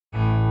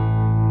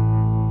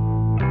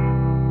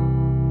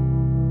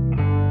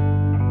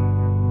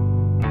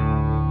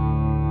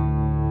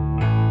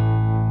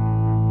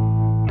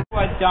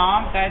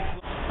dumb. That's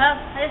Well,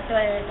 I just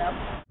thought it was dumb.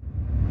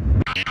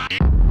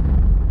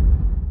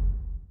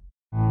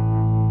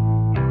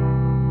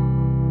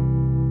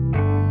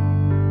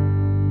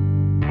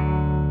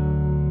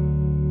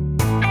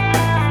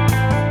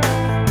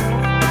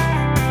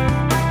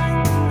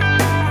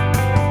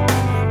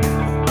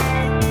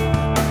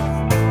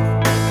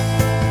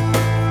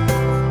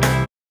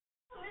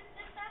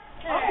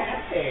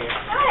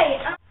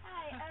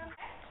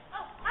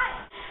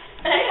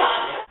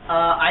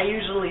 I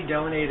usually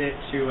donate it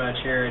to a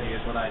charity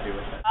is what I do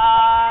with it.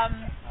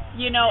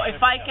 you know,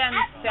 if I can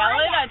sell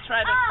it, I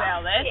try to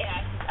sell it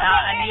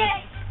and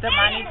use the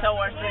money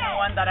towards the new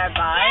one that I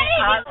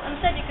buy.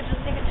 Instead, you could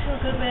just take it to a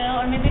Goodwill,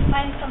 or maybe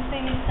find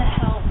something to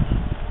help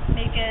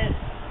make it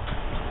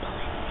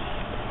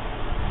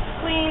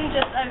clean.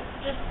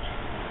 Just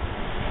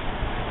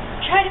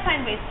try to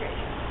find ways to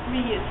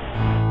reuse.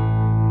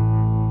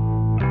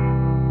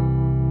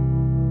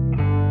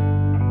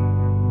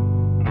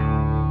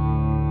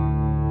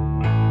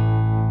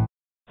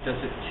 Does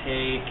it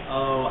take,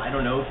 I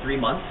don't know, 3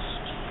 months?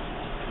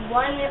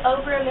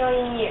 Over 1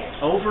 million years.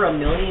 Over 1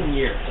 million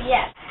years?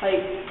 Yes.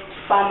 Like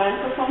 5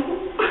 months or something?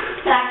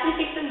 It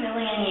actually takes 1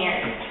 million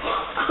years.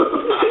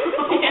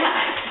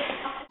 Yeah.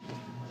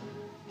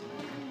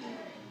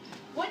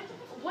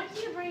 What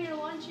do you bring your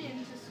lunch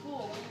into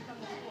school when you come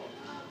to school?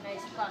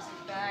 Nice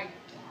plastic bag.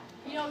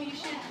 You know, you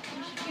should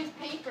use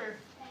paper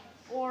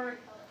or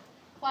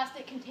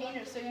plastic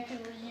containers so you can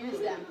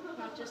reuse them,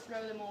 not just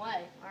throw them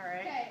away. All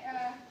right.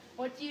 Okay.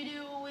 What do you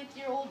do with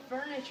your old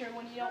furniture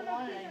when you don't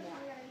want it anymore?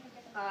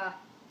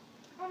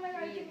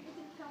 We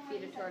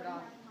feed it to our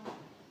dog.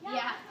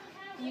 Yeah.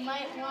 You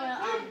might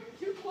want to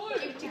give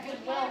it to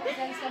Goodwill, because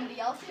then somebody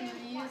else can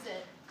reuse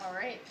it. All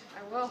right,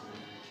 I will.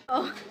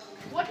 Oh.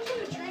 What do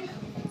you drink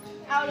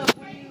out of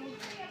when you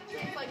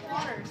drink like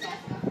water or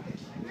something?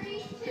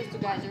 Just a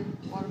geyser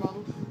water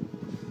bottle.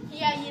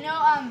 Yeah, you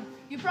know,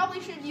 you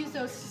probably should use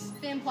those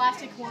thin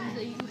plastic ones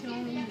that you can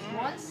only use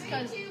once,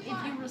 because if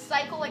you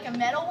recycle like a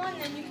metal one,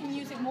 then you can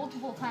use it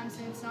multiple times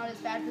and it's not as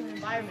bad for the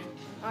environment.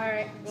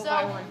 Alright, we'll so,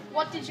 buy one.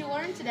 What did you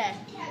learn today?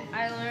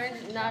 I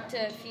learned not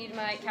to feed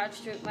my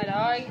couch to my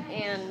dog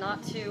and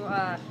not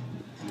to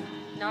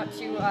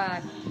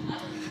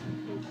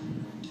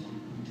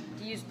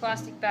use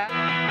plastic bags.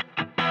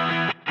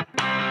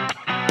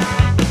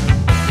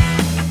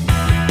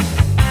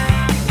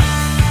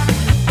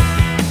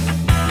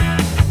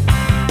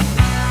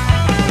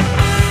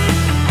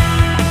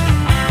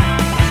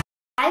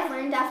 I've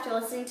learned after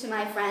listening to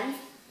my friends,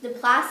 the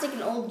plastic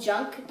and old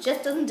junk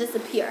just doesn't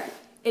disappear.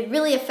 It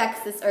really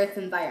affects this Earth's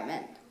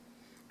environment.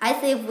 I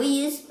say if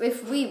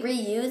we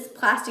reuse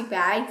plastic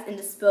bags and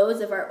dispose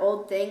of our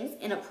old things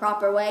in a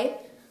proper way,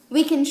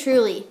 we can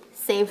truly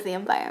save the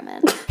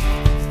environment.